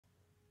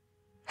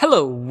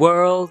Hello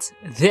world!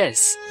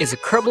 This is a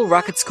Kerbal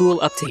Rocket School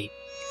update.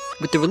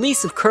 With the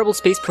release of Kerbal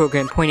Space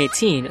Program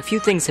 .18, a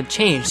few things have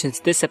changed since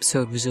this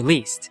episode was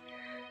released.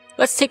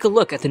 Let's take a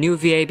look at the new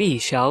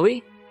VAB, shall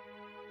we?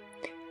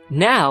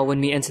 Now, when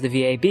we enter the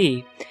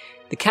VAB,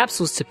 the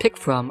capsules to pick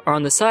from are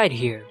on the side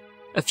here.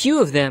 A few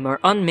of them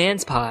are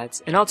unmanned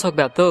pods, and I'll talk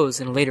about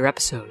those in a later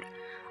episode.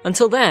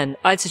 Until then,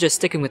 I'd suggest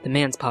sticking with the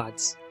manned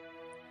pods.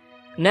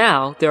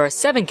 Now, there are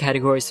 7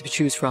 categories to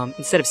choose from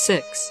instead of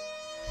 6.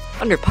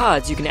 Under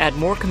pods, you can add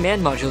more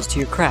command modules to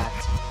your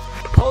craft.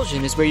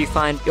 Propulsion is where you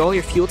find all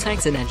your fuel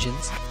tanks and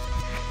engines.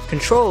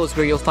 Control is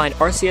where you'll find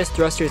RCS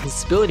thrusters and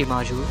stability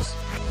modules.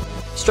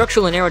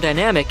 Structural and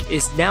aerodynamic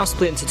is now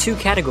split into 2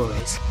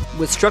 categories,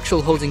 with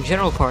structural holding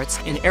general parts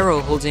and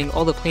aero holding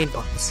all the plane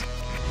parts.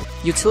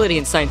 Utility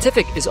and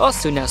scientific is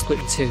also now split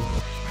in 2.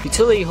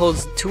 Utility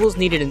holds tools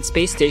needed in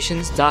space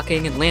stations,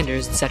 docking and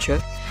landers,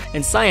 etc.,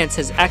 and science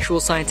has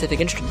actual scientific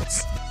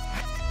instruments.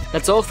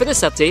 That's all for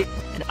this update,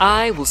 and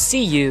I will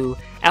see you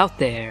out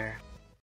there.